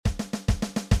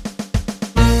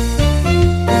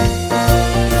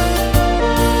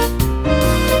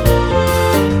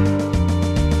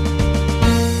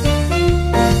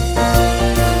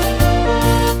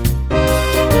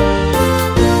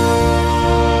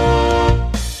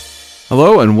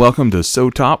Hello and welcome to So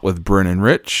Top with Bryn and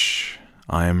Rich.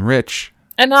 I am Rich.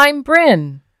 And I'm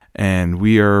Bryn. And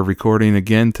we are recording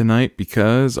again tonight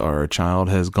because our child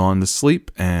has gone to sleep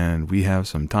and we have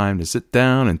some time to sit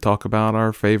down and talk about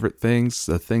our favorite things,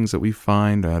 the things that we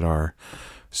find that are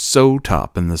so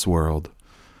top in this world.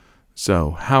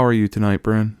 So, how are you tonight,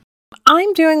 Bryn?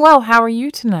 I'm doing well. How are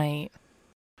you tonight?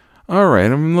 All right,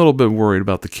 I'm a little bit worried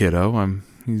about the kiddo.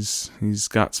 He's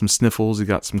got some sniffles, he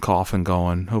got some coughing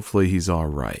going. Hopefully he's all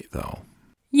right, though.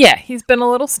 Yeah, he's been a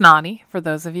little snotty, for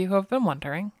those of you who have been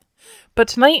wondering. But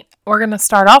tonight, we're going to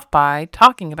start off by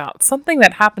talking about something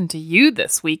that happened to you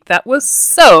this week that was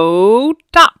so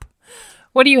top.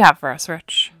 What do you have for us,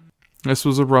 Rich? This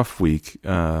was a rough week.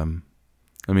 I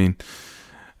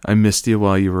missed you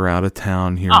while you were out of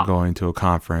town here going to a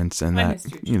conference, and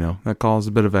that caused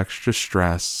a bit of extra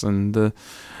stress, and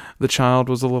the child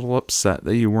was a little upset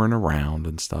that you weren't around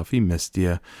and stuff. He missed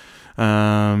you.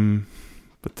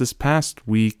 But this past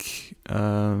week,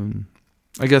 I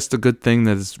guess the good thing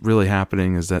that is really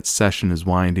happening is that session is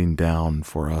winding down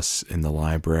for us in the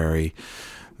library.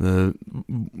 The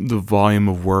volume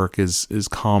of work is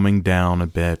calming down a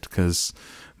bit because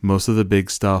most of the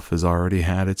big stuff has already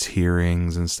had its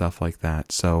hearings and stuff like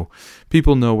that. So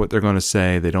people know what they're going to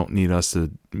say. They don't need us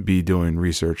to be doing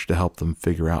research to help them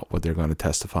figure out what they're going to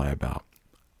testify about.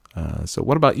 So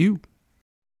what about you?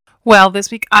 Well, this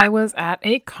week I was at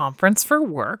a conference for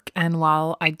work, and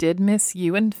while I did miss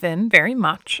you and Finn very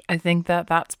much, I think that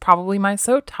that's probably my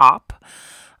so top.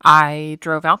 I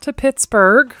drove out to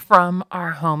Pittsburgh from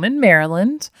our home in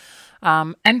Maryland.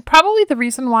 And probably the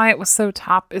reason why it was so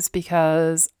top is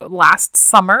because last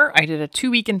summer I did a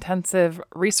 2-week intensive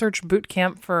research boot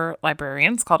camp for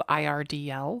librarians called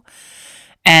IRDL.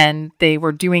 And they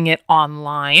were doing it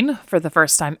online for the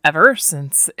first time ever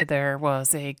since there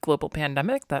was a global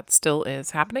pandemic that still is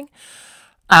happening.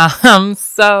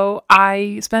 So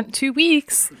I spent 2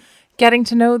 weeks getting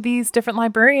to know these different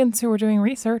librarians who were doing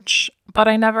research, but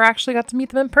I never actually got to meet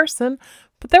them in person.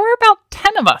 But there were about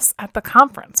 10 of us at the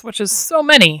conference, which is so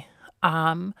many.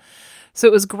 So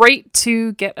it was great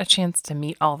to get a chance to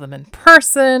meet all of them in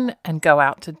person and go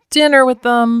out to dinner with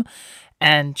them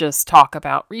and just talk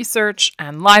about research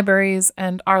and libraries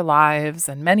and our lives.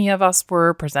 And many of us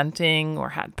were presenting or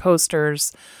had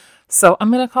posters. So I'm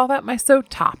going to call that my so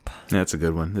top. That's a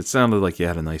good one. It sounded like you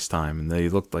had a nice time and they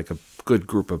looked like a good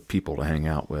group of people to hang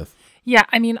out with. Yeah,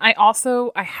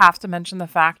 I have to mention the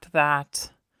fact that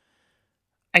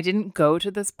I didn't go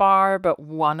to this bar, but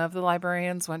one of the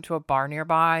librarians went to a bar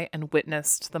nearby and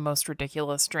witnessed the most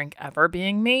ridiculous drink ever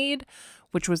being made,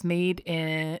 which was made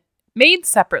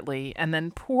separately and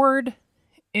then poured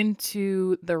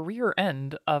into the rear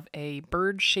end of a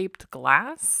bird-shaped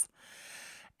glass.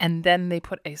 And then they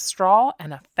put a straw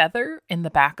and a feather in the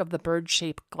back of the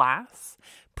bird-shaped glass,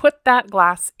 put that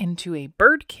glass into a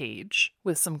bird cage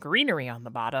with some greenery on the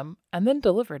bottom, and then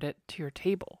delivered it to your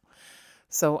table.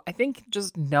 So I think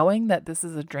just knowing that this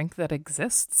is a drink that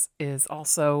exists is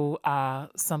also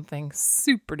something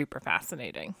super duper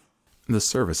fascinating. The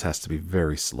service has to be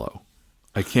very slow.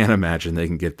 I can't imagine they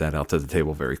can get that out to the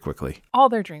table very quickly. All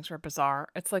their drinks were bizarre.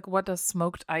 It's like, what does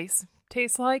smoked ice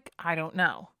taste like? I don't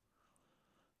know.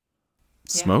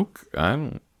 Smoke? Yeah,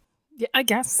 I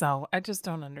guess so. I just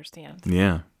don't understand.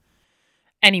 Yeah.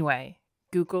 Anyway,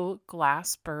 Google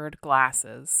glass bird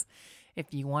glasses if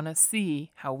you want to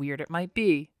see how weird it might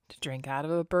be to drink out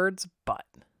of a bird's butt.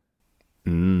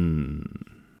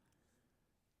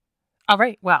 All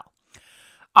right, well,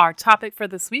 our topic for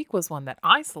this week was one that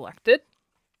I selected.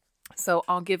 So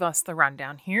I'll give us the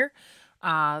rundown here.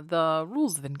 The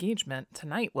rules of engagement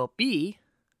tonight will be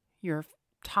your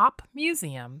top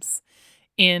museums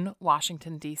in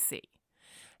Washington, D.C.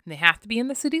 And they have to be in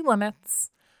the city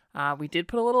limits. We did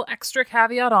put a little extra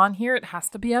caveat on here. It has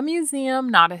to be a museum,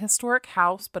 not a historic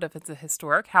house. But if it's a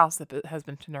historic house that has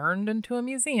been turned into a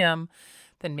museum,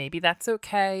 then maybe that's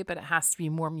okay. But it has to be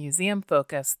more museum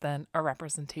focused than a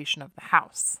representation of the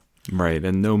house. Right.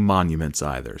 And no monuments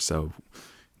either. So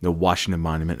no Washington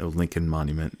Monument, no Lincoln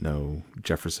Monument, no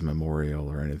Jefferson Memorial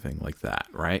or anything like that,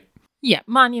 right? Yeah,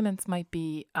 monuments might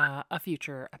be a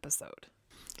future episode.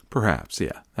 Perhaps,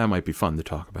 yeah. That might be fun to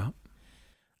talk about.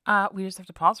 We just have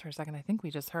to pause for a second. I think we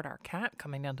just heard our cat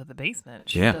coming down to the basement.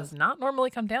 She does not normally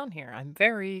come down here. I'm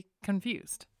very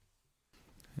confused.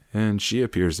 And she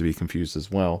appears to be confused as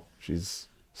well. She's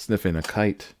sniffing a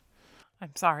kite.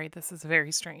 I'm sorry. This is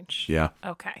very strange. Yeah.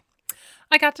 Okay.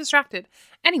 I got distracted.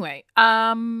 Anyway,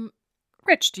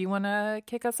 Rich, do you want to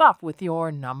kick us off with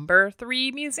your number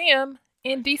 3 museum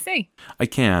in DC? I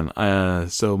can.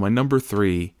 So my number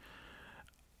 3,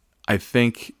 I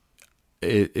think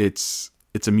it's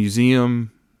it's a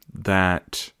museum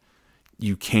that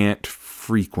you can't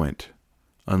frequent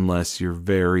unless you're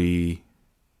very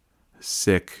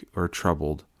sick or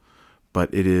troubled.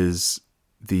 But it is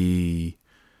the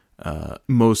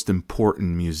most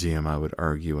important museum, I would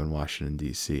argue, in Washington,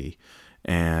 D.C.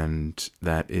 And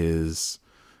that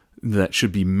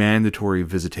should be mandatory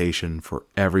visitation for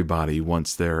everybody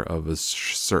once they're of a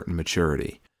certain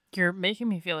maturity. You're making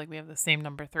me feel like we have the same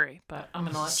number 3, but I'm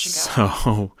going to let you go.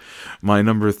 So my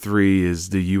number 3 is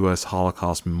the U.S.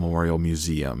 Holocaust Memorial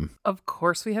Museum. Of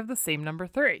course we have the same number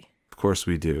 3. Of course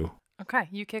we do. Okay,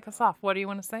 you kick us off. What do you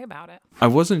want to say about it? I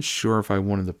wasn't sure if I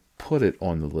wanted to put it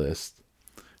on the list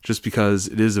just because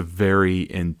it is a very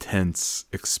intense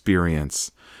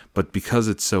experience. But because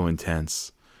it's so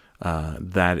intense,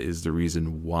 that is the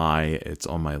reason why it's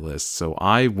on my list. So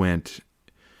I went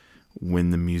when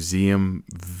the museum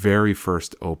very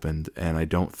first opened, and I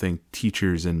don't think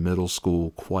teachers in middle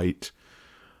school quite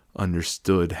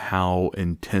understood how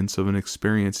intense of an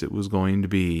experience it was going to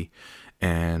be,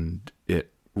 and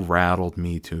it rattled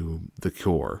me to the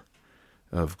core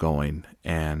of going.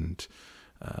 And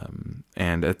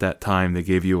at that time they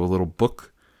gave you a little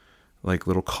book, like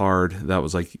little card that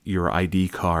was like your ID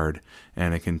card,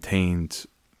 and it contained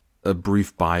a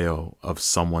brief bio of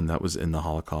someone that was in the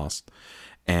Holocaust.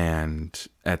 And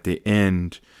at the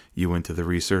end, you went to the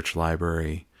research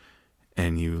library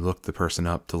and you looked the person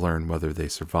up to learn whether they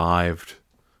survived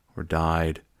or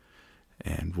died,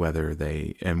 and where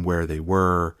they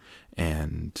were,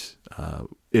 and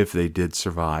if they did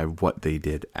survive, what they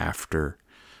did after.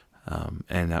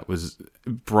 And that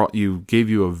gave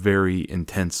you a very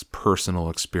intense personal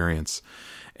experience.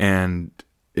 And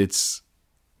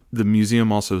the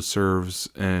museum also serves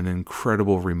an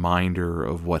incredible reminder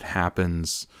of what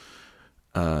happens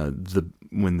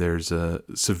when there's a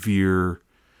severe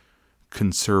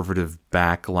conservative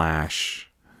backlash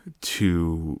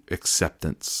to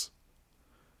acceptance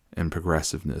and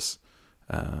progressiveness.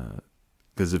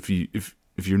 Because if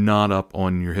you're not up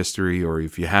on your history, or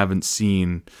if you haven't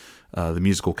seen the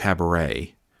musical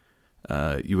Cabaret,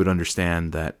 you would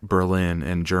understand that Berlin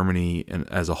and Germany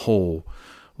as a whole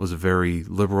was a very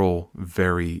liberal,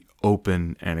 very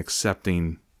open and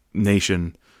accepting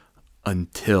nation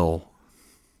until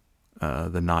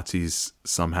the Nazis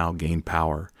somehow gained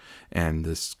power and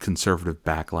this conservative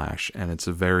backlash. And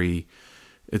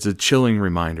it's a chilling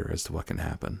reminder as to what can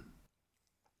happen.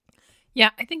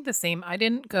 Yeah, I think the same. I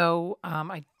didn't go,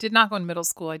 I did not go in middle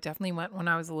school. I definitely went when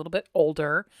I was a little bit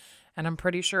older, and I'm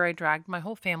pretty sure I dragged my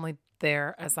whole family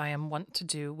there, as I am wont to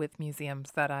do with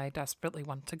museums that I desperately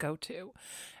want to go to.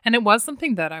 And it was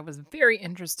something that I was very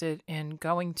interested in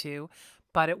going to,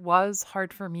 but it was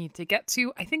hard for me to get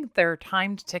to. I think there are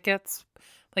timed tickets.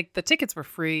 Like, the tickets were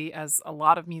free, as a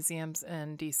lot of museums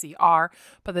in DC are,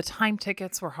 but the time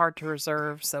tickets were hard to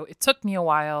reserve. So it took me a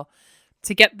while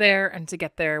to get there, and to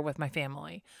get there with my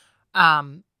family.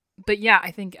 But yeah,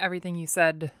 I think everything you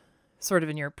said sort of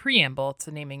in your preamble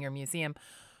to naming your museum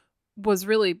was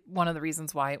really one of the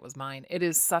reasons why it was mine. It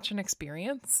is such an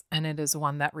experience, and it is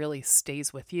one that really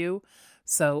stays with you.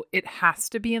 So it has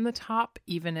to be in the top,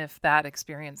 even if that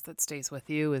experience that stays with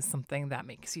you is something that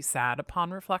makes you sad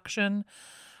upon reflection.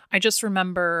 I just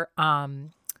remember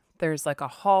there's like a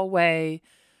hallway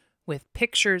with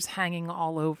pictures hanging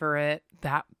all over it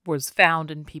that was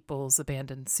found in people's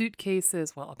abandoned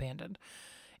suitcases. Well, abandoned.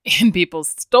 In people's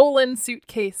stolen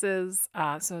suitcases.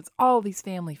 So it's all these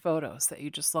family photos that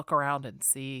you just look around and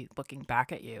see looking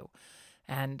back at you.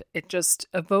 And it just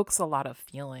evokes a lot of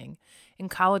feeling. In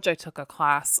college, I took a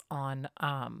class on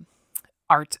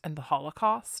art and the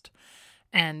Holocaust,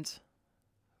 and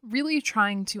really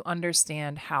trying to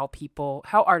understand how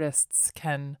artists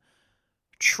can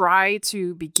try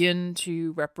to begin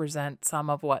to represent some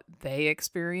of what they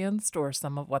experienced or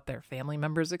some of what their family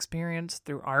members experienced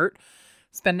through art.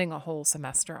 Spending a whole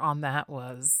semester on that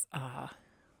was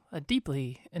a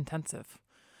deeply intensive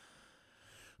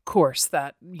course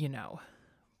that,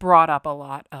 brought up a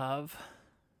lot of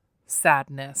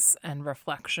sadness and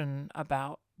reflection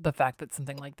about the fact that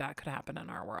something like that could happen in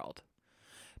our world.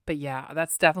 But yeah,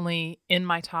 that's definitely in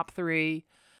my top 3.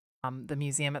 The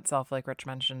museum itself, like Rich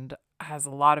mentioned, has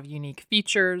a lot of unique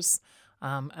features.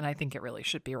 And I think it really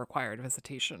should be required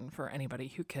visitation for anybody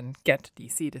who can get to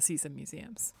DC to see some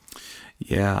museums.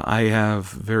 Yeah, I have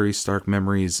very stark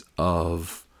memories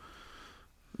of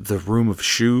the Room of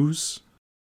Shoes.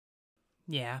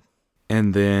 Yeah.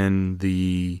 And then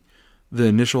the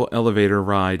initial elevator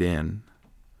ride in.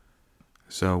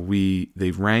 So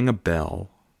they rang a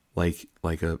bell, like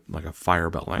a fire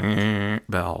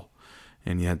bell,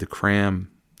 and you had to cram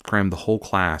the whole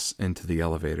class into the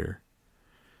elevator.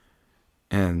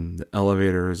 and the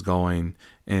elevator is going,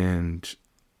 and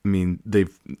I mean,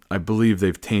 I believe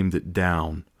they've tamed it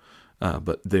down,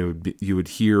 but you would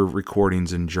hear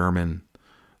recordings in German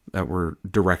that were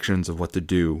directions of what to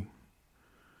do,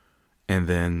 and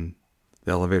then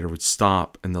the elevator would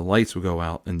stop, and the lights would go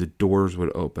out, and the doors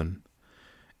would open,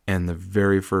 and the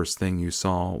very first thing you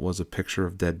saw was a picture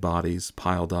of dead bodies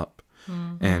piled up,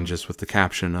 and just with the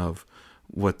caption of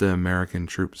what the American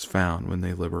troops found when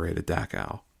they liberated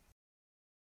Dachau.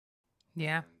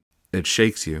 Yeah. It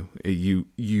shakes you.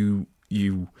 You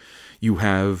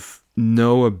have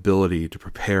no ability to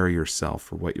prepare yourself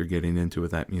for what you're getting into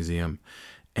with that museum,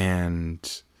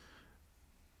 and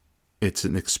it's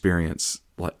an experience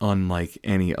unlike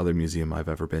any other museum I've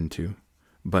ever been to.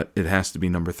 But it has to be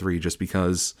number 3, just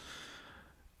because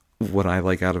what I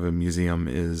like out of a museum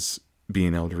is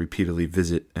being able to repeatedly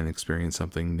visit and experience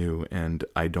something new, and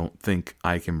I don't think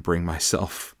I can bring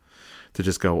myself to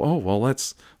just go, oh well,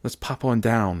 let's pop on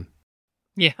down.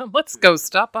 Yeah, let's go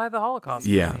stop by the Holocaust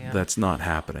Yeah, Museum. that's not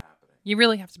happening. You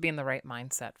really have to be in the right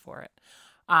mindset for it.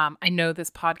 I know this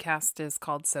podcast is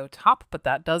called So Top, but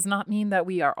that does not mean that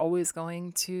we are always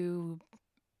going to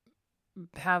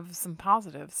have some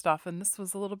positive stuff, and this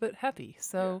was a little bit heavy.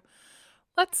 So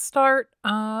let's start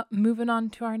moving on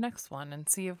to our next one and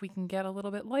see if we can get a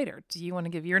little bit lighter. Do you want to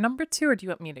give your number 2, or do you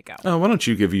want me to go? Why don't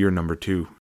you give your number 2?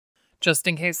 Just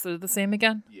in case they're the same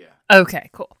again? Yeah. Okay,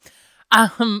 cool.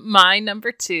 My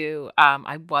number 2,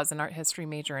 I was an art history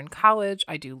major in college.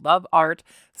 I do love art,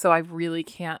 so I really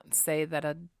can't say that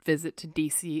a visit to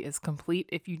DC is complete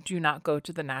if you do not go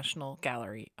to the National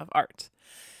Gallery of Art.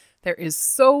 There is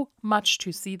so much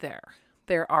to see there.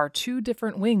 There are 2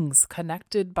 different wings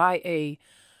connected by a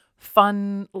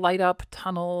fun light-up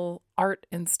tunnel art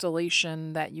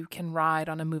installation that you can ride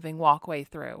on a moving walkway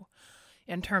through.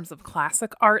 In terms of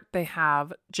classic art, they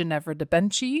have Ginevra da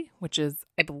Benci, which is,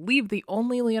 I believe, the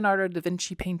only Leonardo da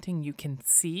Vinci painting you can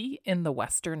see in the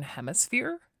Western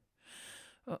Hemisphere.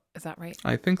 Oh, is that right?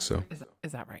 I think so.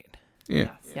 Is that right?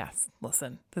 Yeah. Yes.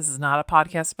 Listen, this is not a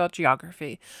podcast about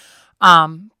geography.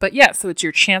 But yeah, so it's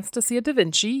your chance to see a Da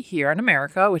Vinci here in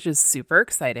America, which is super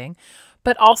exciting.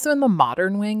 But also in the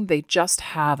modern wing, they just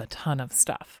have a ton of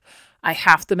stuff. I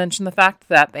have to mention the fact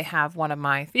that they have one of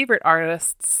my favorite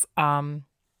artists. They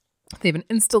have an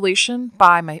installation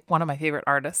by one of my favorite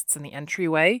artists in the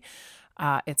entryway.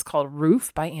 It's called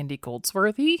Roof by Andy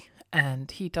Goldsworthy,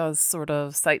 and he does sort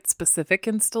of site-specific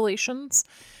installations.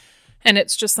 And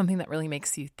it's just something that really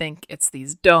makes you think. It's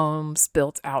these domes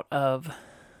built out of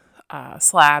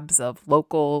slabs of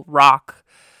local rock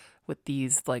with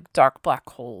these like dark black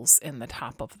holes in the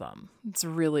top of them. It's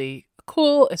really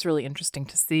cool. It's really interesting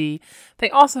to see. They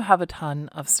also have a ton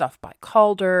of stuff by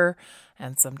Calder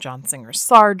and some John Singer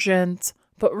Sargent,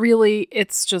 but really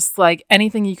it's just like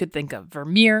anything you could think of.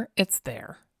 Vermeer, it's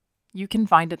there. You can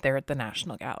find it there at the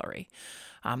National Gallery.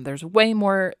 There's way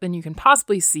more than you can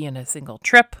possibly see in a single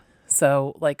trip.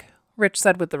 So like Rich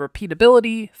said, with the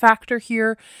repeatability factor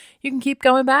here, you can keep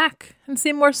going back and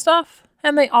see more stuff.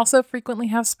 And they also frequently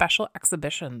have special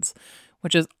exhibitions,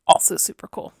 which is also super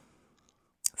cool.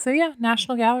 So yeah,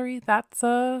 National Gallery, that's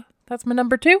my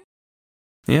number 2.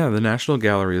 Yeah, the National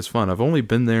Gallery is fun. I've only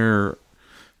been there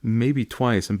maybe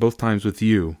twice, and both times with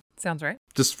you. Sounds right.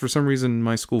 Just for some reason,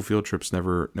 my school field trips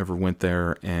never went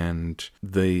there, and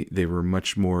they were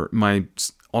much more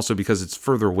also because it's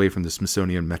further away from the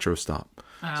Smithsonian Metro stop.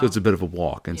 Oh. So it's a bit of a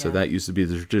walk, and so that used to be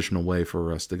the traditional way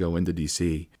for us to go into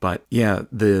DC. But yeah,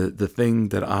 the thing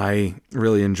that I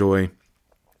really enjoy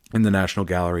in the National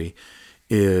Gallery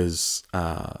is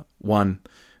one,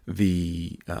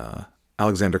 the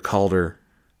Alexander Calder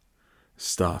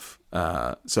stuff.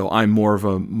 So I'm more of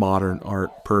a modern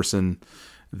art person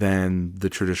than the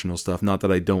traditional stuff. Not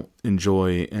that I don't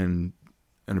enjoy and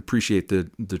appreciate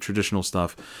the traditional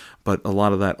stuff, but a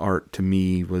lot of that art to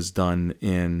me was done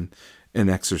in an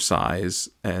exercise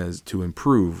as to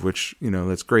improve, which,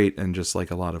 that's great. And just like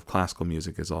a lot of classical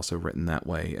music is also written that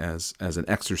way as an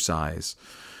exercise.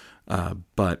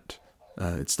 But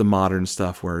it's the modern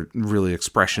stuff where really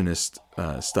expressionist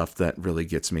stuff that really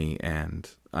gets me. And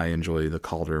I enjoy the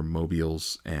Calder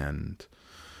mobiles and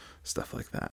stuff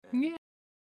like that. Yeah.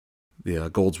 The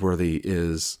Goldsworthy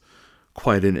is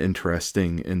quite an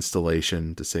interesting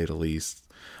installation, to say the least.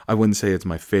 I wouldn't say it's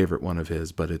my favorite one of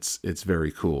his, but it's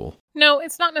very cool. No,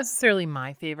 it's not necessarily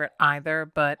my favorite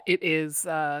either, but it is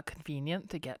convenient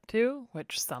to get to,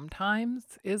 which sometimes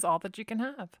is all that you can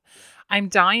have. I'm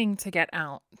dying to get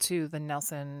out to the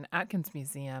Nelson Atkins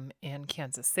Museum in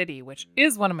Kansas City, which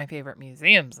is one of my favorite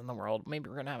museums in the world. Maybe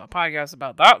we're going to have a podcast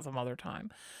about that some other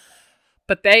time.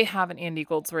 But they have an Andy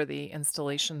Goldsworthy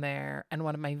installation there. And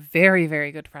one of my very,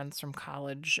 very good friends from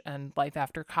college and life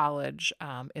after college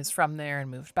is from there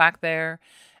and moved back there.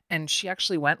 And she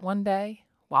actually went one day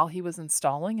while he was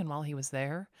installing and while he was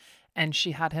there. And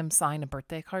she had him sign a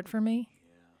birthday card for me.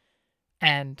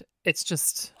 And it's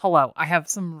just, hello, I have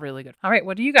some really good. All right,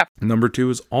 what do you got? Number 2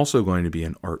 is also going to be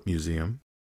an art museum.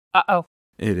 Uh-oh.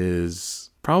 It is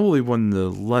probably one of the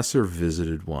lesser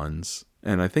visited ones.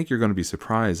 And I think you're going to be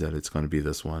surprised that it's going to be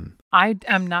this one. I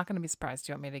am not going to be surprised.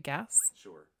 Do you want me to guess?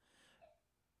 Sure.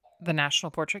 The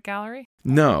National Portrait Gallery?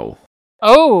 No.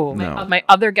 Oh, No. my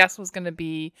other guess was going to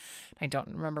be, I don't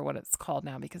remember what it's called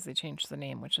now because they changed the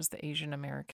name, which is the Asian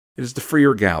American. It is the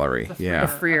Freer Gallery. The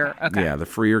Freer, okay. Yeah, the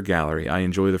Freer Gallery. I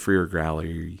enjoy the Freer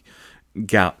Gallery.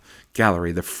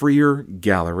 Gallery. The Freer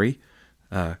Gallery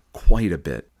quite a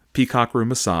bit. Peacock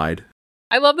Room aside.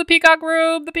 I love the Peacock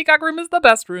Room. The Peacock Room is the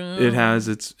best room. It has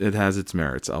its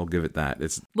merits. I'll give it that.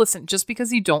 Listen, just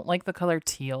because you don't like the color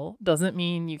teal doesn't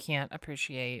mean you can't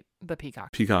appreciate the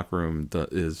Peacock. Peacock Room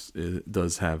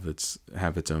does have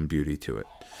its own beauty to it.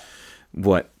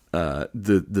 What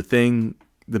the thing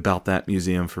about that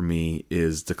museum for me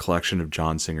is the collection of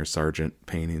John Singer Sargent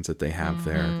paintings that they have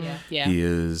there. Yeah. He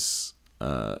is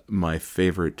my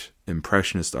favorite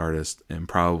impressionist artist and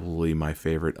probably my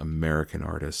favorite American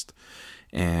artist.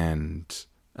 And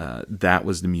that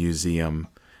was the museum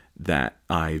that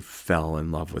I fell in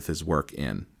love with his work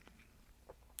in.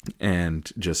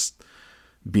 And just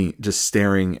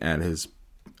staring at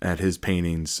his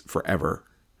paintings forever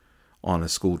on a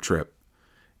school trip.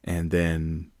 And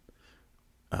then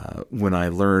when I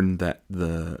learned that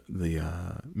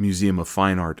the Museum of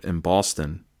Fine Art in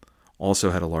Boston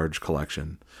also had a large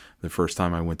collection, the first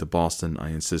time I went to Boston, I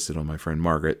insisted on my friend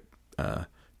Margaret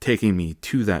taking me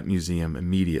to that museum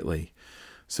immediately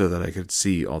so that I could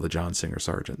see all the John Singer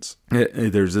Sargents.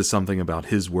 There's just something about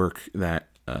his work that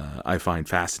I find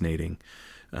fascinating.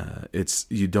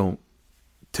 You don't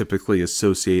typically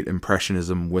associate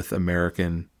Impressionism with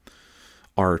American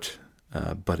art,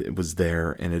 but it was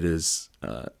there, and it is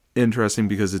interesting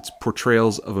because it's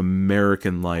portrayals of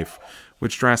American life,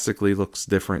 which drastically looks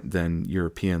different than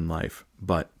European life,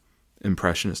 but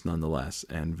impressionist nonetheless,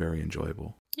 and very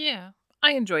enjoyable. Yeah,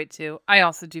 I enjoy it too. I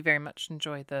also do very much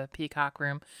enjoy the Peacock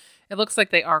Room. It looks like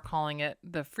they are calling it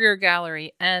the Freer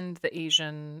Gallery and the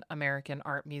Asian American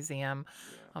Art Museum.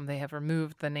 They have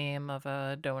removed the name of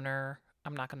a donor.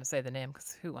 I'm not going to say the name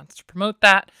because who wants to promote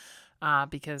that?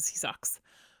 Because he sucks.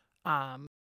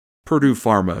 Purdue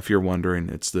Pharma, if you're wondering,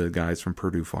 it's the guys from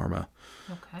Purdue Pharma.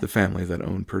 Okay. The family that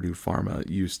owned Purdue Pharma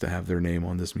used to have their name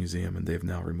on this museum, and they've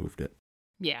now removed it.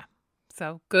 Yeah.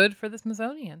 So good for the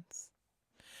Smithsonians.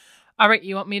 All right,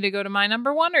 you want me to go to my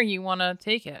number 1 or you want to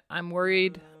take it? I'm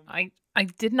worried. I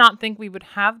did not think we would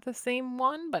have the same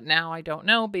one, but now I don't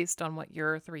know based on what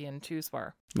your 3 and 2s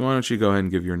were. Why don't you go ahead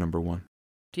and give your number 1?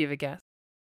 Do you have a guess?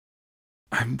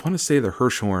 I want to say the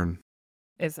Hirshhorn.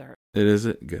 Is there? Is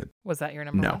it good? Was that your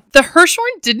number No. 1? The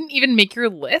Hirshhorn didn't even make your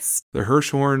list? The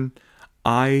Hirshhorn,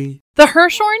 The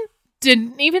Hirshhorn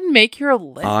didn't even make your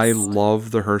list? I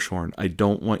love the Hirshhorn. I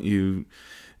don't want you...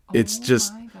 It's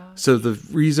just... So the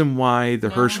reason why the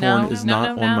Hirshhorn is not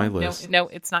on my list... No,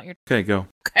 it's not your... Okay, go.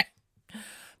 Okay.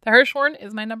 The Hirshhorn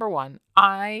is my number 1.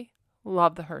 I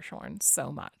love the Hirshhorn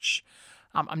so much.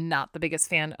 I'm not the biggest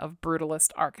fan of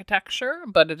brutalist architecture,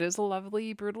 but it is a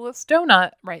lovely brutalist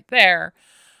donut right there.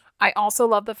 I also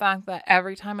love the fact that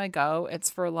every time I go, it's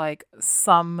for like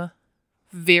some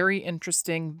very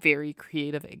interesting, very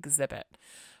creative exhibit.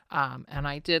 And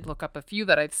I did look up a few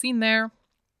that I've seen there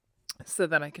so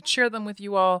that I could share them with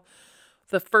you all.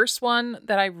 The first one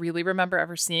that I really remember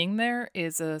ever seeing there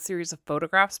is a series of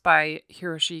photographs by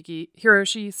Hiroshi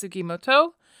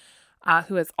Sugimoto,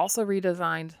 who has also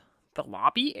redesigned the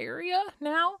lobby area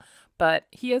now. But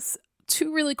he has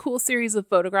 2 really cool series of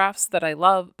photographs that I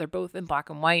love. They're both in black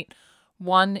and white.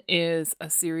 One is a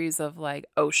series of like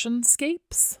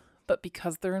oceanscapes, but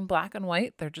because they're in black and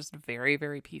white, they're just very,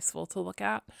 very peaceful to look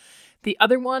at. The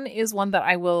other one is one that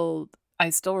I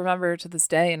still remember to this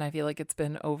day, and I feel like it's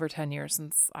been over 10 years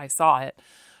since I saw it.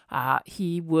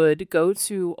 He would go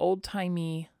to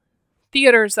old-timey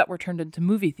theaters that were turned into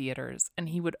movie theaters, and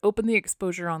he would open the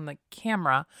exposure on the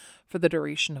camera for the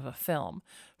duration of a film.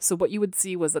 So what you would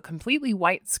see was a completely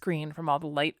white screen from all the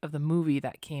light of the movie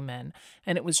that came in,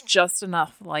 and it was just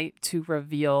enough light to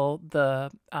reveal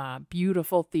the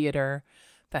beautiful theater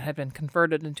that had been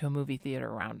converted into a movie theater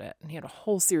around it. And he had a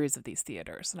whole series of these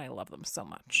theaters, and I love them so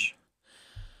much.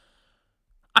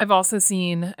 I've also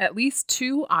seen at least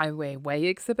 2 Ai Weiwei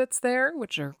exhibits there,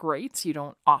 which are great. You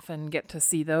don't often get to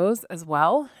see those as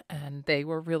well, and they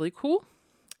were really cool.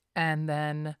 And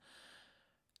then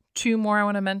 2 more I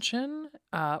want to mention.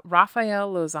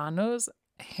 Raphael Lozano's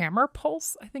Hammer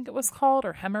Pulse, I think it was called,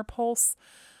 or Hammer Pulse.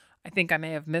 I think I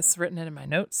may have miswritten it in my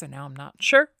notes, so now I'm not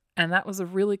sure. And that was a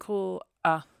really cool,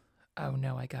 oh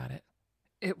no, I got it.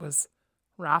 It was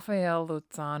Raphael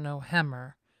Lozano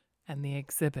Hammer, and the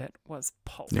exhibit was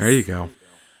Pulse. There you go.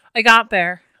 I got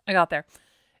there.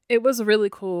 It was really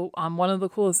cool. One of the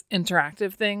coolest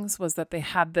interactive things was that they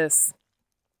had this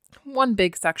one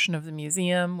big section of the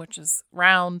museum, which is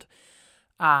round,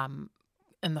 and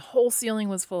the whole ceiling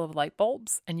was full of light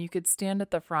bulbs, and you could stand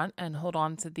at the front and hold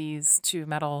on to these 2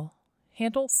 metal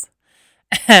handles,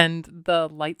 and the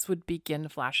lights would begin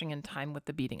flashing in time with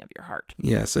the beating of your heart.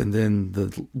 Yes, and then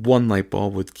the one light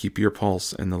bulb would keep your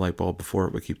pulse, and the light bulb before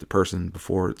it would keep the person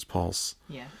before its pulse.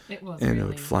 Yeah, it was. And it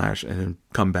would flash and then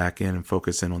come back in and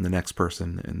focus in on the next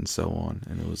person and so on.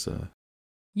 And it was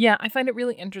Yeah, I find it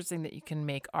really interesting that you can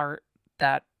make art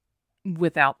that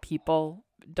without people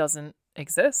doesn't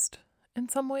exist in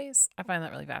some ways. I find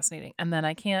that really fascinating. And then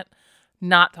I can't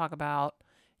not talk about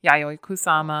Yayoi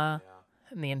Kusama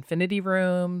and the Infinity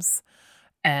Rooms,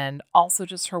 and also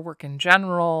just her work in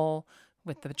general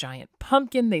with the giant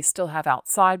pumpkin they still have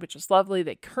outside, which is lovely.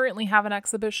 They currently have an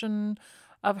exhibition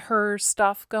of her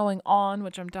stuff going on,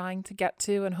 which I'm dying to get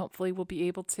to, and hopefully we'll be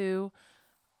able to.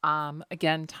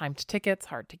 Again, timed tickets,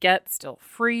 hard to get, still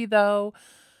free though.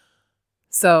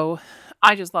 So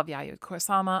I just love Yayoi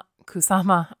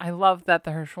Kusama. I love that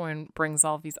the Hirshhorn brings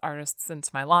all of these artists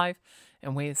into my life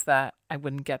in ways that I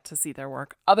wouldn't get to see their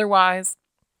work otherwise.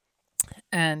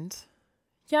 And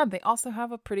yeah, they also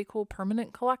have a pretty cool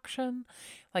permanent collection.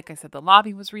 Like I said, the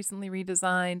lobby was recently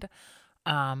redesigned.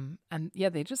 And yeah,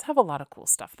 they just have a lot of cool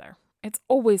stuff there. It's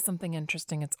always something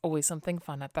interesting. It's always something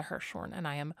fun at the Hirshhorn. And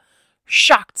I am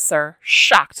shocked, sir,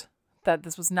 that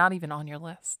this was not even on your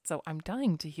list. So I'm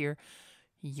dying to hear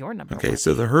your number one. Okay,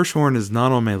 so the Hirshhorn is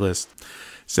not on my list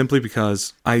simply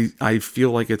because I feel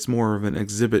like it's more of an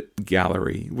exhibit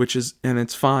gallery, and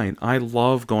it's fine. I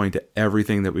love going to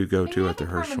everything that we go to at the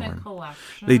Hirshhorn.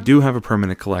 They do have a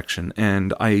permanent collection,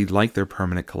 and I like their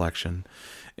permanent collection,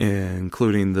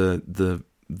 including the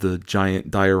giant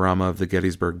diorama of the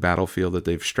Gettysburg battlefield that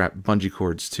they've strapped bungee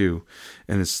cords to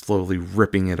and is slowly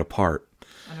ripping it apart.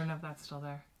 I don't know if that's still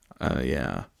there.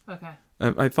 Yeah. Okay.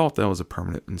 I thought that was a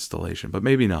permanent installation, but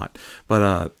maybe not.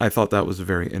 But I thought that was a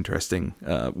very interesting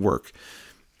work.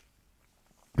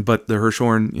 But the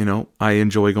Hirshhorn, I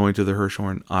enjoy going to the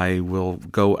Hirshhorn. I will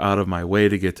go out of my way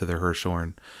to get to the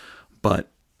Hirshhorn. But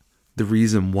the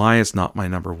reason why it's not my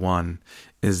number one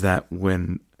is that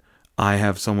when I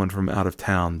have someone from out of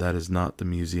town, that is not the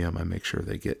museum I make sure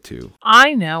they get to.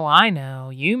 I know.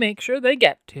 You make sure they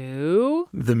get to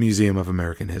the Museum of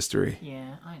American History.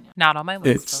 Yeah, I know. Not on my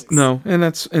list. Folks. No, and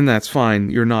that's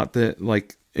fine. You're not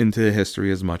into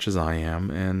history as much as I am,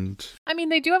 and I mean,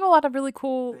 they do have a lot of really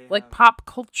cool pop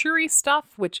culture-y stuff,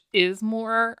 which is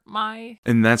more my.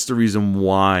 And that's the reason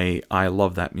why I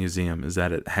love that museum, is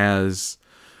that it has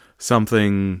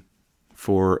something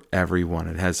for everyone.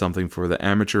 It has something for the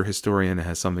amateur historian, it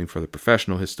has something for the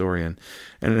professional historian,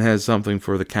 and it has something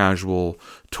for the casual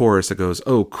tourist that goes,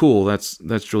 "Oh, cool, that's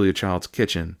Julia Child's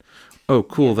kitchen. Oh,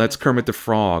 cool, that's Kermit the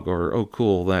Frog," or "Oh,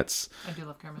 cool, I do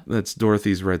love Kermit. That's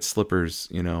Dorothy's red slippers."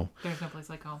 There's no place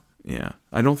like home. Yeah,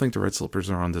 I don't think the red slippers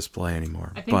are on display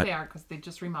anymore. I think they are, because they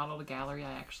just remodeled a gallery.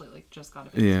 I actually just got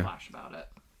a big splash about it.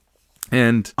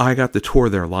 And I got to tour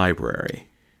their library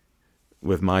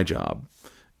with my job.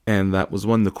 And that was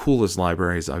one of the coolest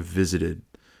libraries I've visited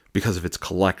because of its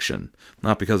collection,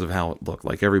 not because of how it looked.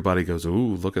 Like everybody goes,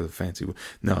 "Ooh, look at the fancy."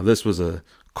 No, this was a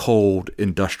cold,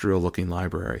 industrial-looking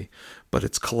library, but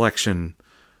its collection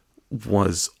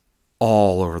was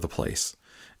all over the place.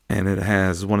 And it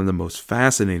has one of the most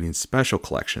fascinating special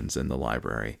collections in the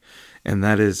library, and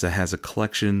that is it has a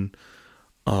collection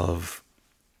of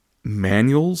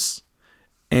manuals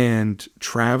and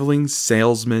traveling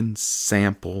salesman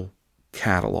sample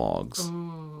catalogs.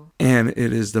 Ooh. And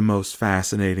it is the most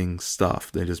fascinating stuff.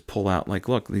 They just pull out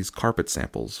look, these carpet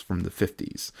samples from the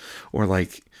 50s, or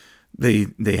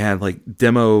they had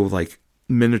demo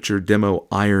miniature demo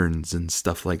irons and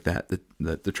stuff like that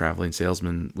the traveling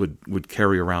salesman would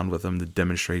carry around with them to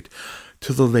demonstrate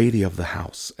to the lady of the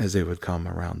house as they would come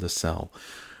around the cell.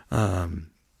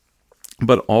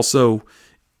 But also,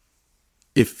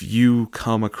 if you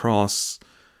come across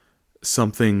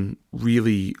something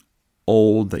really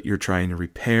old that you're trying to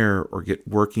repair or get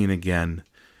working again,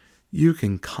 you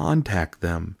can contact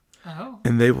them. Oh.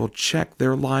 And they will check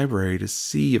their library to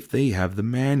see if they have the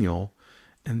manual,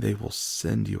 and they will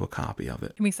send you a copy of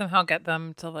it. Can we somehow get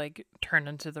them to turn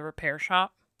into the repair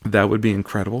shop? That would be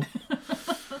incredible.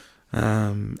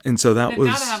 And so that They've was...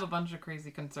 got to have a bunch of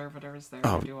crazy conservators there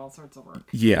to do all sorts of work.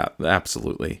 Yeah,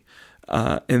 absolutely.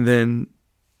 And then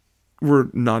we're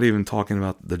not even talking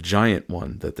about the giant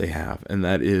one that they have, and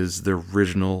that is the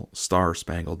original Star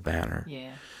Spangled Banner.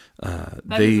 Yeah.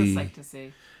 That is a sight to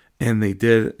see. And they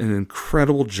did an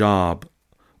incredible job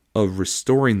of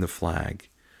restoring the flag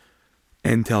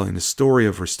and telling the story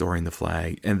of restoring the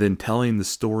flag, and then telling the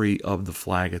story of the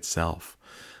flag itself,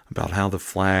 about how the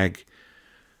flag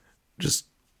just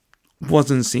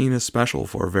wasn't seen as special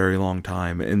for a very long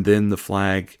time. And then the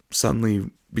flag suddenly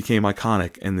became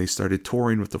iconic, and they started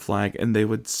touring with the flag, and they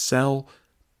would sell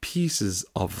pieces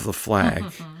of the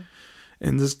flag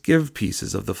and just give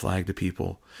pieces of the flag to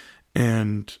people.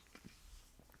 And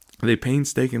they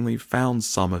painstakingly found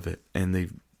some of it, and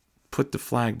they've put the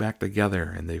flag back together,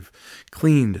 and they've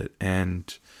cleaned it.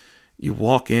 And you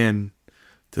walk in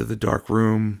to the dark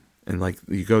room, and like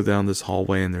you go down this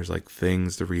hallway, and there's like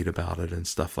things to read about it and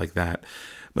stuff like that.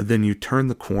 But then you turn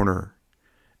the corner,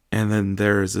 and then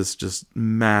there's this just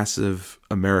massive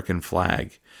American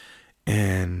flag.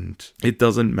 And it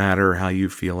doesn't matter how you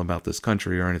feel about this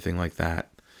country or anything like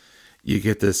that. You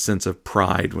get this sense of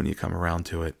pride when you come around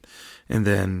to it. And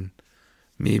then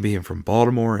me being from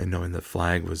Baltimore and knowing the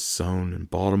flag was sewn in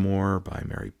Baltimore by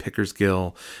Mary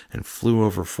Pickersgill and flew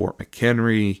over Fort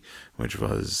McHenry, which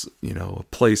was, a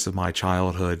place of my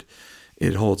childhood,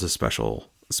 it holds a special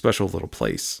little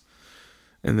place.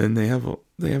 And then they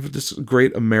have just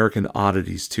great American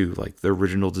oddities too, like the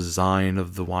original design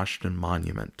of the Washington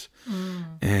Monument,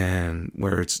 and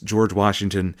where it's George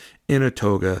Washington in a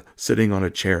toga sitting on a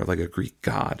chair like a Greek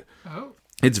god. Oh,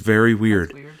 it's very weird.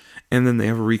 that's weird. And then they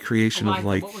have a recreation of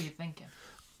like, what were you thinking?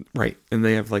 Right, and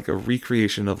they have like a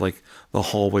recreation of like the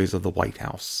hallways of the White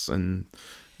House and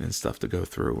stuff to go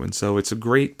through. And so it's a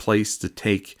great place to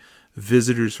take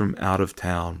visitors from out of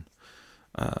town.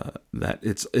 That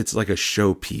it's like a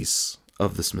showpiece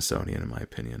of the Smithsonian, in my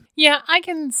opinion. Yeah, I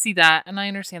can see that, and I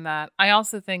understand that. I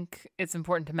also think it's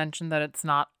important to mention that it's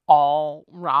not all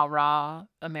rah-rah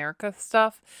America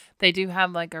stuff. They do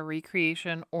have like a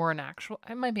recreation or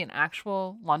it might be an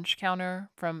actual lunch counter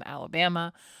from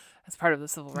Alabama as part of the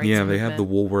Civil Rights Movement. They have the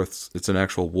Woolworths. It's an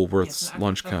actual Woolworths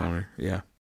lunch counter. Yeah.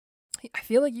 I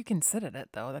feel like you can sit at it,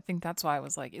 though. I think that's why I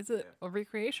was like, is it a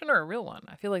recreation or a real one?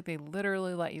 I feel like they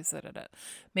literally let you sit at it.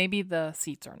 Maybe the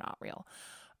seats are not real.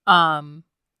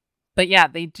 But yeah,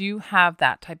 they do have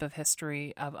that type of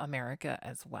history of America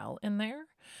as well in there.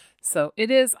 So it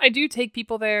is, I do take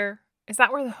people there. Is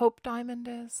that where the Hope Diamond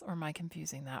is? Or am I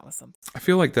confusing that with something? I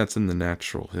feel like that's in the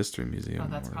Natural History Museum.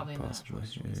 Oh, that's probably in the Natural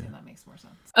History Museum. That makes more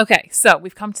sense. Okay, so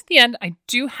we've come to the end. I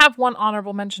do have one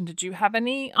honorable mention. Did you have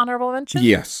any honorable mention?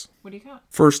 Yes. What do you got?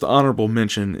 First honorable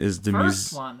mention is the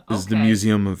the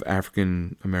Museum of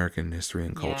African American History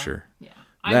and Culture. Yeah.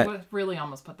 I would really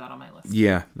almost put that on my list.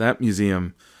 Yeah, that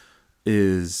museum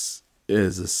is a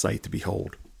sight to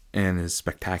behold and is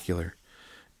spectacular.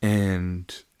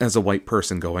 And as a white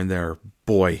person going there,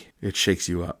 boy, it shakes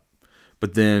you up.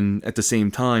 But then at the same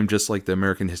time, just like the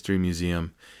American History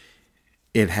Museum,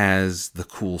 it has the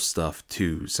cool stuff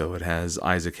too. So it has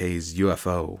Isaac Hayes'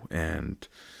 UFO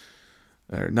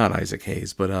not Isaac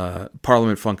Hayes, but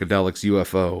Parliament Funkadelic's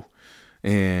UFO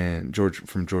and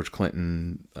George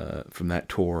Clinton from that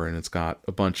tour. And it's got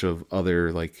a bunch of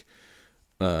other like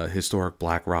historic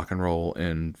black rock and roll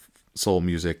and soul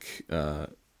music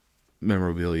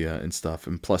memorabilia and stuff.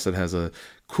 And plus it has a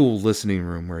cool listening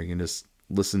room where you can just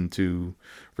listen to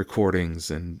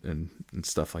recordings and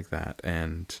stuff like that.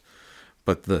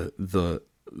 But the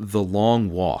long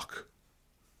walk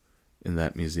in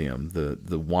that museum,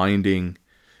 the winding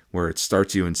where it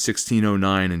starts you in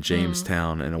 1609 in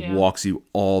Jamestown and it walks you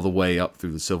all the way up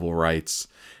through the civil rights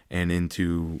and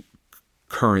into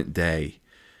current day,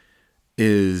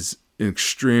 is an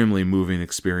extremely moving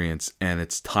experience, and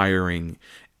it's tiring,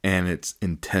 and it's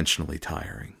intentionally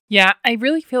tiring. Yeah, I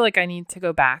really feel like I need to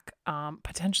go back,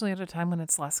 potentially at a time when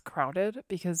it's less crowded,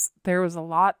 because there was a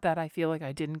lot that I feel like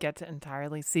I didn't get to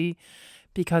entirely see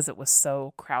because it was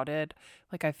so crowded.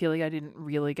 Like, I feel like I didn't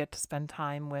really get to spend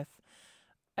time with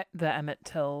the Emmett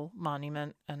Till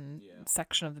monument and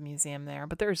section of the museum there,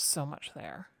 but there's so much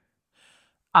there.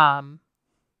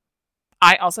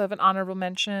 I also have an honorable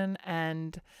mention,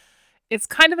 and it's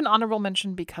kind of an honorable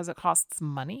mention because it costs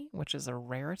money, which is a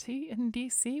rarity in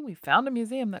DC. We found a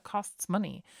museum that costs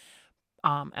money.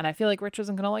 And I feel like Rich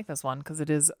isn't going to like this one because it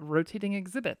is Rotating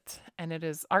Exhibit, and it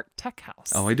is Art Tech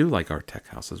House. Oh, I do like Art Tech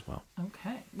House as well.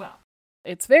 Okay, well,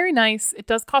 it's very nice. It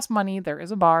does cost money. There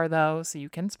is a bar, though, so you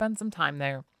can spend some time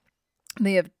there.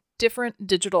 They have different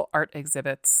digital art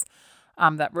exhibits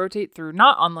that rotate through,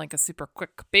 not on like a super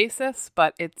quick basis,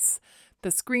 but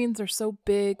the screens are so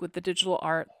big with the digital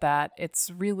art that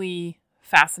it's really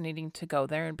fascinating to go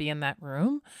there and be in that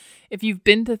room. If you've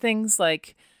been to things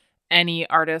like any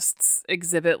artist's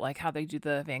exhibit, like how they do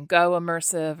the Van Gogh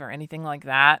immersive or anything like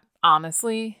that,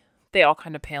 honestly, they all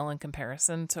kind of pale in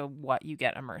comparison to what you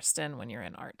get immersed in when you're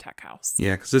in Art Tech House.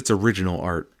 Yeah, because it's original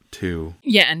art too.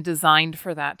 Yeah, and designed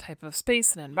for that type of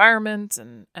space and environment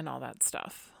and all that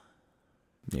stuff.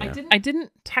 Yeah. I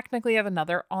didn't technically have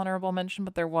another honorable mention,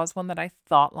 but there was one that I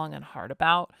thought long and hard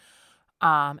about.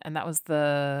 And that was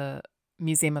the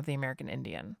Museum of the American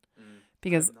Indian.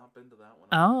 Because I've not been to that one.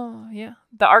 Oh, yeah.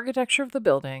 The architecture of the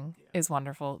building is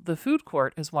wonderful. The food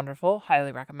court is wonderful.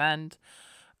 Highly recommend.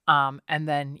 And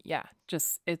then, yeah,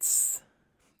 just it's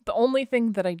the only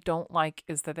thing that I don't like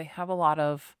is that they have a lot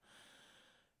of,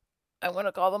 I want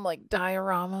to call them like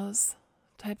dioramas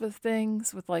type of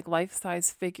things with like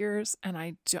life-size figures.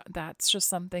 And that's just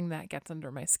something that gets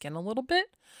under my skin a little bit.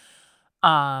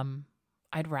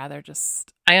 I'd rather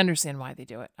I understand why they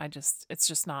do it. It's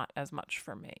just not as much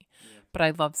for me. Yeah. But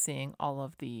I love seeing all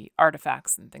of the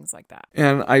artifacts and things like that.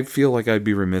 And I feel like I'd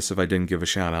be remiss if I didn't give a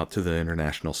shout out to the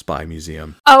International Spy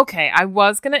Museum. Okay, I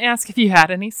was going to ask if you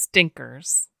had any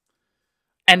stinkers.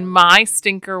 And my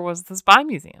stinker was the Spy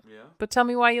Museum. Yeah. But tell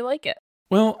me why you like it.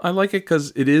 Well, I like it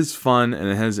because it is fun and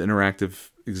it has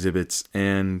interactive exhibits,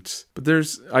 but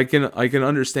I can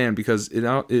understand because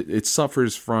it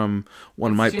suffers from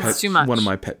one of my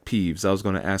pet peeves. I was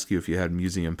going to ask you if you had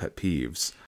museum pet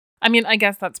peeves. I mean, I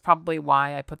guess that's probably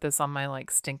why I put this on my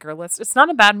like stinker list. It's not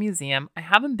a bad museum. I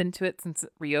haven't been to it since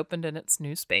it reopened in its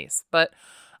new space, but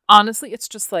honestly, it's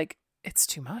just like it's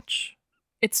too much.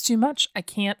 It's too much. I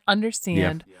can't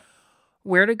understand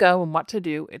where to go and what to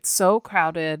do. It's so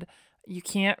crowded. You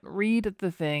can't read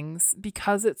the things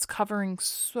because it's covering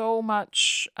so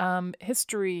much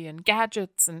history and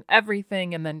gadgets and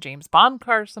everything. And then James Bond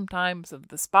cars sometimes of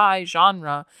the spy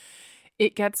genre.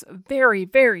 It gets very,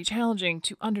 very challenging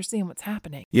to understand what's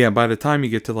happening. Yeah, by the time you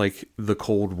get to like the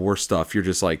Cold War stuff, you're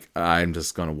just like, I'm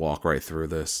just going to walk right through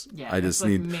this. Yeah, I just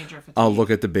need, I'll look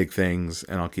at the big things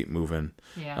and I'll keep moving.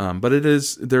 Yeah. But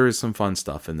there is some fun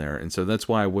stuff in there. And so that's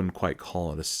why I wouldn't quite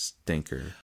call it a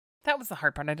stinker. That was the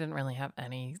hard part. I didn't really have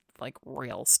any like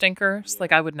real stinkers. Yeah.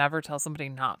 Like I would never tell somebody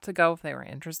not to go if they were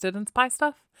interested in spy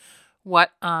stuff.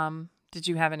 What did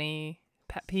you have any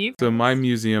pet peeve? So my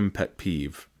museum pet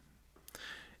peeve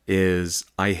is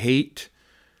I hate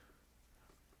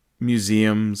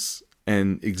museums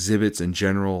and exhibits in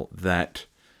general that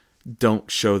don't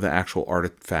show the actual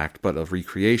artifact but a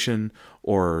recreation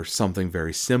or something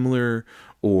very similar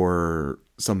or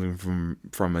something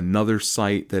from another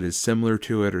site that is similar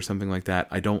to it or something like that.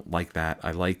 I don't like that.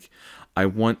 I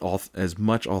want as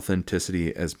much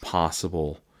authenticity as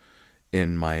possible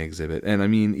in my exhibit. And I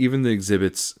mean, even the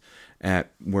exhibits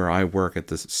at where I work at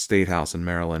the State House in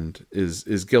Maryland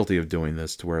is guilty of doing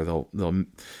this, to where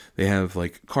they have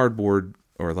like cardboard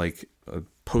or like a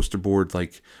poster board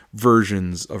like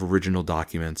versions of original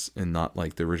documents and not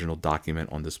like the original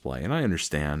document on display. And I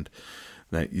understand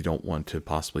that you don't want to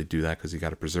possibly do that because you got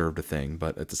to preserve the thing,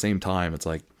 but at the same time, it's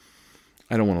like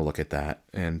I don't want to look at that.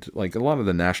 And like a lot of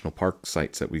the national park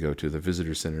sites that we go to, the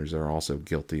visitor centers are also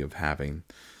guilty of having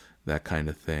that kind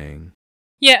of thing.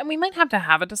 Yeah, and we might have to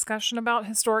have a discussion about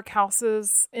historic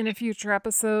houses in a future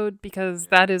episode, because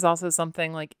that is also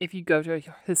something like if you go to a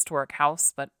historic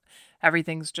house, but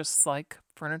everything's just like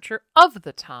furniture of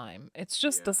the time, it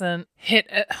just doesn't hit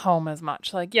at home as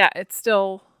much. Like, yeah, it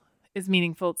still is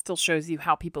meaningful. It still shows you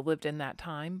how people lived in that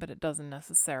time, but it doesn't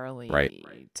necessarily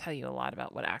tell you a lot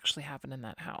about what actually happened in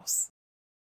that house.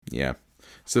 Yeah.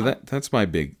 So that's my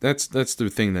big, that's the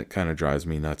thing that kind of drives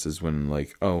me nuts, is when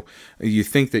like, oh, you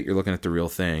think that you're looking at the real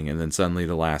thing, and then suddenly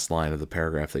the last line of the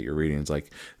paragraph that you're reading is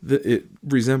like, it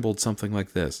resembled something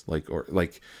like this, like, or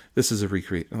like, this is a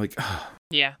recreate, like,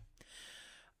 Yeah.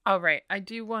 All right. I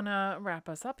do want to wrap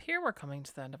us up here. We're coming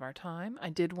to the end of our time. I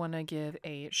did want to give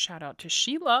a shout out to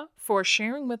Sheila for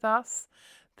sharing with us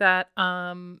that,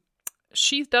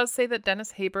 she does say that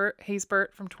Dennis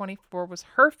Haysbert from 24 was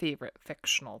her favorite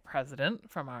fictional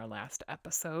president from our last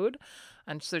episode.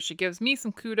 And so she gives me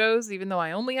some kudos, even though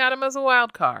I only had him as a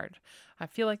wild card. I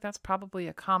feel like that's probably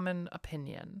a common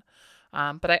opinion.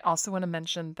 But I also want to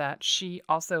mention that she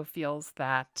also feels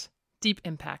that Deep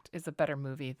Impact is a better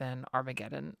movie than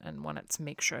Armageddon, and wanted to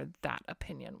make sure that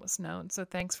opinion was known. So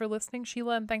thanks for listening,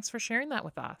 Sheila, and thanks for sharing that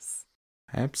with us.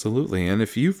 Absolutely. And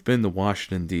if you've been to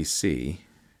Washington, D.C.,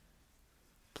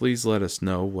 please let us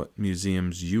know what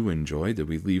museums you enjoy. Did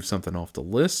we leave something off the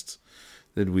list?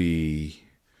 Did we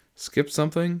skip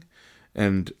something?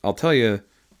 And I'll tell you,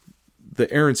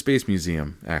 the Air and Space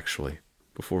Museum, actually,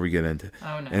 before we get into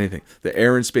anything, the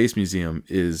Air and Space Museum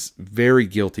is very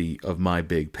guilty of my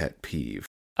big pet peeve.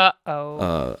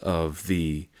 Of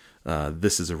the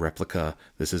this is a replica,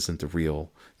 this isn't the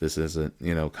real, this isn't,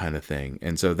 kind of thing.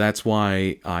 And so that's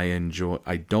why I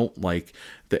don't like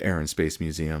the Air and Space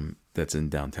Museum that's in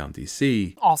downtown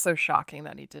DC. Also shocking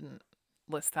that he didn't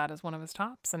list that as one of his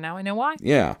tops, and now I know why.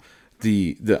 Yeah.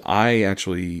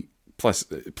 Plus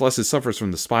it suffers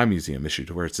from the Spy Museum issue,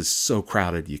 to where it's just so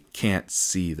crowded you can't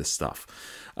see the stuff.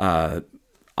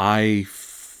 I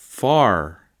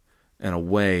far and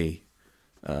away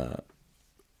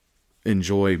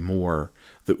enjoy more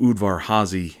the Udvar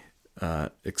Hazy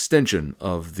extension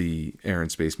of the Air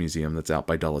and Space Museum that's out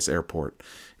by Dulles Airport.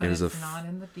 It's not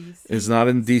in the DC. It's not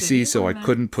in DC, so I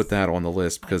couldn't put that on the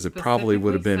list because it probably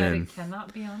would have been in. It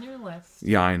cannot be on your list.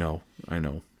 Yeah, I know.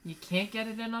 You can't get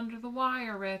it in under the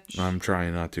wire, Rich. I'm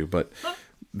trying not to, but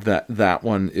that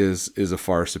one is a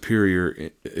far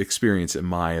superior experience in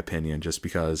my opinion, just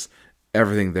because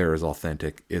everything there is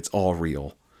authentic. It's all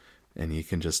real, and you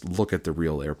can just look at the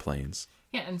real airplanes.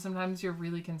 Yeah, and sometimes you're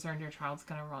really concerned your child's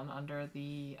going to run under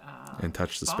the and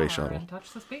touch the space shuttle. And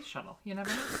touch the space shuttle. You never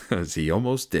know. As he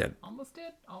almost did. Almost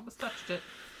touched it.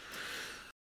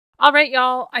 All right,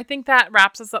 y'all. I think that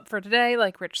wraps us up for today.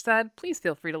 Like Rich said, please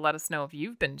feel free to let us know if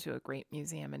you've been to a great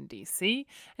museum in DC.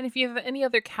 And if you have any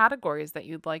other categories that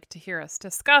you'd like to hear us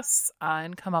discuss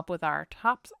and come up with our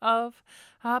tops of,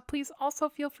 please also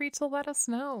feel free to let us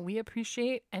know. We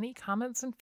appreciate any comments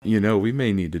and we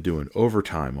may need to do an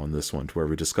overtime on this one to where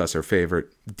we discuss our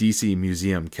favorite DC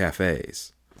museum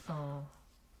cafes. Oh,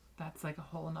 that's like a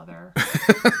whole nother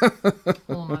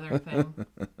thing.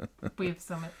 We have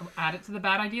so many. Add it to the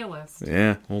bad idea list.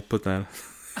 Yeah, we'll put that.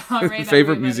 All right,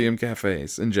 favorite museum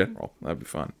cafes in general. That'd be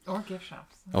fun. Or gift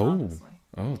shops. Honestly.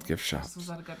 Gift shops. Was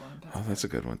that a good one? That's a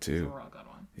good one too. That's a real good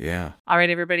one. Yeah. All right,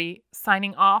 everybody.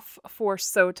 Signing off for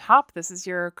So Top. This is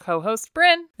your co-host,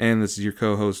 Bryn. And this is your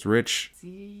co-host, Rich.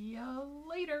 See ya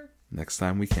later. Next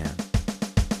time we can.